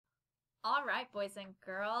All right, boys and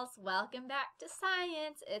girls, welcome back to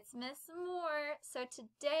science. It's Miss Moore. So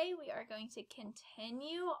today we are going to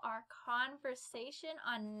continue our conversation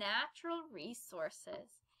on natural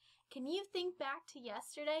resources. Can you think back to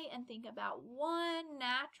yesterday and think about one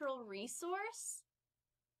natural resource?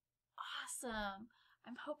 Awesome.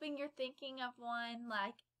 I'm hoping you're thinking of one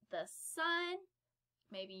like the sun.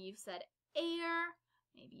 Maybe you said air.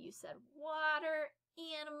 Maybe you said water,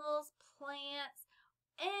 animals, plants.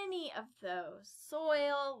 Any of those,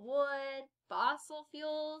 soil, wood, fossil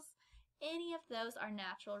fuels, any of those are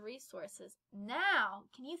natural resources. Now,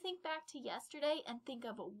 can you think back to yesterday and think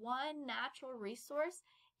of one natural resource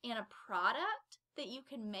and a product that you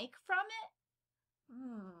can make from it?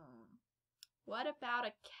 What about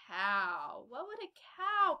a cow? What would a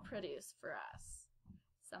cow produce for us?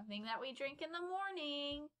 Something that we drink in the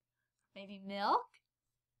morning. Maybe milk?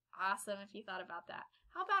 Awesome if you thought about that.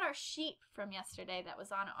 How about our sheep from yesterday that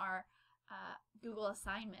was on our Google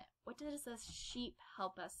assignment? What does a sheep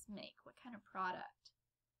help us make? What kind of product?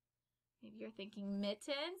 Maybe you're thinking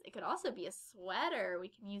mittens. It could also be a sweater. We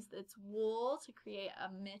can use its wool to create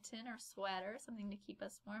a mitten or sweater, something to keep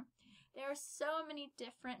us warm. There are so many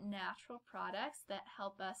different natural products that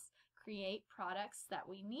help us create products that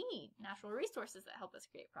we need, natural resources that help us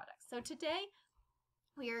create products. So today,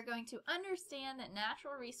 we are going to understand that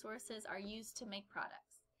natural resources are used to make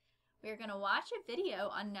products. We are going to watch a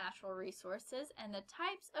video on natural resources and the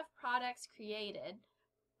types of products created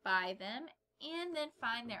by them, and then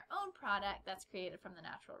find their own product that's created from the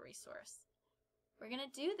natural resource. We're going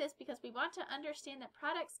to do this because we want to understand that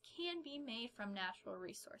products can be made from natural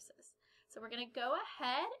resources. So we're going to go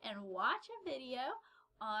ahead and watch a video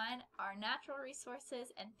on our natural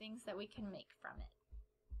resources and things that we can make from it.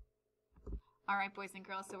 All right, boys and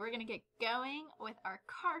girls, so we're going to get going with our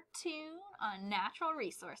cartoon on natural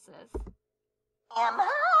resources.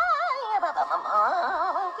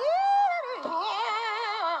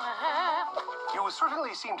 You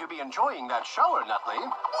certainly seem to be enjoying that shower, Nutley.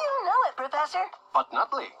 You know it, Professor. But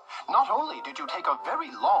Nutley, not only did you take a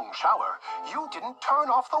very long shower, you didn't turn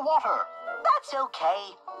off the water. That's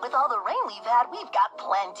okay. With all the rain we've had, we've got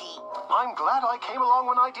plenty. I'm glad I came along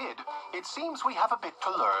when I did. It seems we have a bit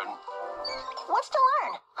to learn. What's to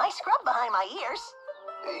learn? I scrub behind my ears.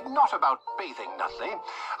 Not about bathing, Nutley.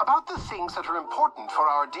 About the things that are important for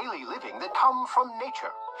our daily living that come from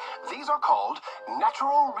nature. These are called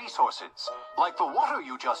natural resources, like the water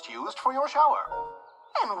you just used for your shower.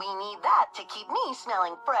 And we need that to keep me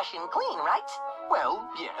smelling fresh and clean, right? Well,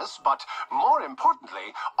 yes, but more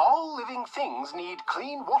importantly, all living things need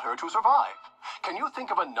clean water to survive. Can you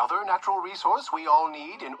think of another natural resource we all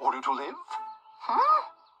need in order to live?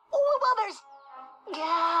 Well, there's...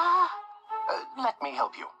 Yeah... Let me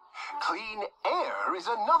help you. Clean air is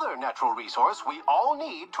another natural resource we all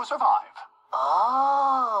need to survive.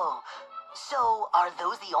 Oh, so are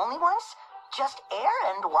those the only ones? Just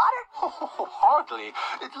air and water? Oh, hardly.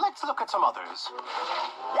 Let's look at some others.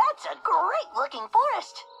 That's a great-looking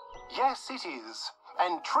forest. Yes, it is.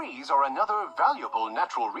 And trees are another valuable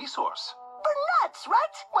natural resource. For nuts,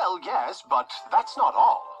 right? Well, yes, but that's not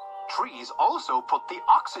all. Trees also put the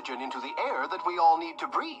oxygen into the air that we all need to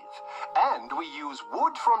breathe. And we use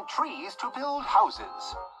wood from trees to build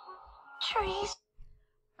houses. Trees.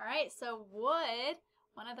 All right, so wood,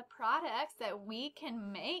 one of the products that we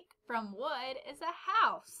can make from wood is a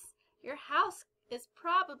house. Your house is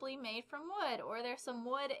probably made from wood, or there's some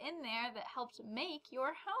wood in there that helped make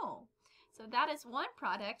your home. So that is one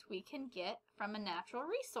product we can get from a natural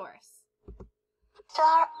resource.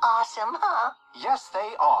 Are awesome, huh? Yes,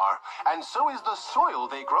 they are. And so is the soil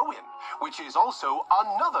they grow in, which is also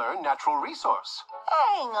another natural resource.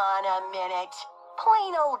 Hang on a minute.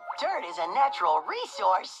 Plain old dirt is a natural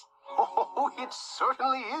resource. Oh, it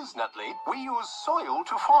certainly is, Nutley. We use soil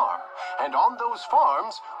to farm, and on those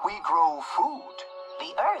farms, we grow food.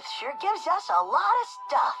 The earth sure gives us a lot of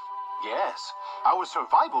stuff. Yes, our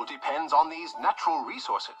survival depends on these natural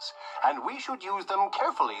resources, and we should use them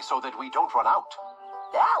carefully so that we don't run out.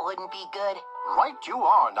 That wouldn't be good. Right you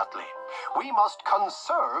are, Nutley. We must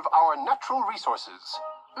conserve our natural resources.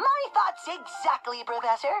 My thoughts exactly,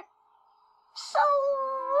 Professor. So,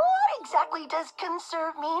 what exactly does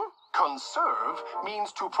conserve mean? Conserve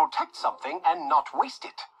means to protect something and not waste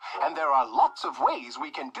it. And there are lots of ways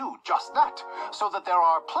we can do just that, so that there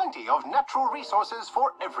are plenty of natural resources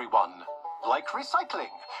for everyone. Like recycling,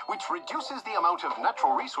 which reduces the amount of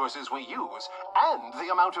natural resources we use and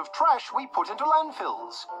the amount of trash we put into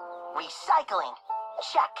landfills. Recycling.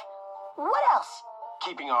 Check. What else?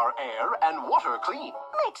 keeping our air and water clean.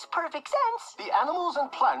 Makes perfect sense. The animals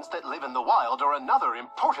and plants that live in the wild are another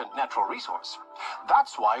important natural resource.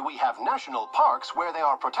 That's why we have national parks where they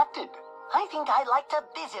are protected. I think I'd like to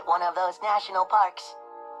visit one of those national parks.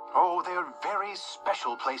 Oh, they're very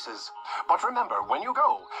special places. But remember, when you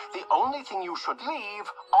go, the only thing you should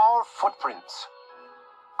leave are footprints.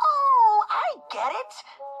 Oh, I get it.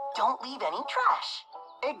 Don't leave any trash.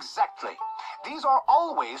 Exactly. These are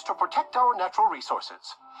all ways to protect our natural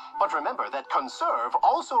resources. But remember that conserve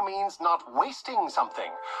also means not wasting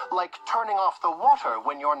something, like turning off the water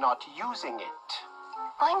when you're not using it.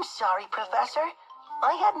 I'm sorry, Professor.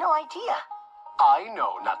 I had no idea. I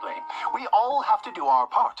know, Nutley. We all have to do our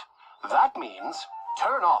part. That means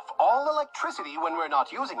turn off all electricity when we're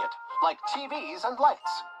not using it, like TVs and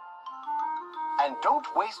lights. And don't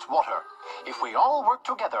waste water. If we all work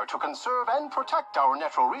together to conserve and protect our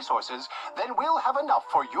natural resources, then we'll have enough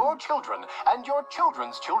for your children and your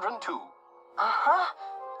children's children too. Uh-huh.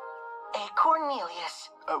 A Cornelius.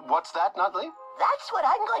 What's that, Nutley? That's what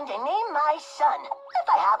I'm going to name my son, if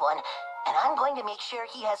I have one. And I'm going to make sure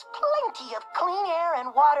he has plenty of clean air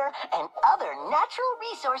and water and other natural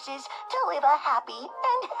resources to live a happy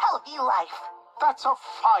and healthy life. That's a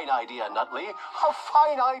fine idea, Nutley. A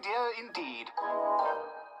fine idea indeed.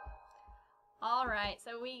 All right,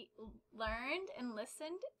 so we learned and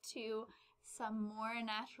listened to some more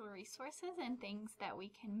natural resources and things that we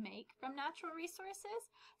can make from natural resources.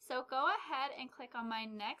 So go ahead and click on my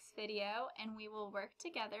next video and we will work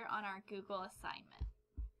together on our Google assignment.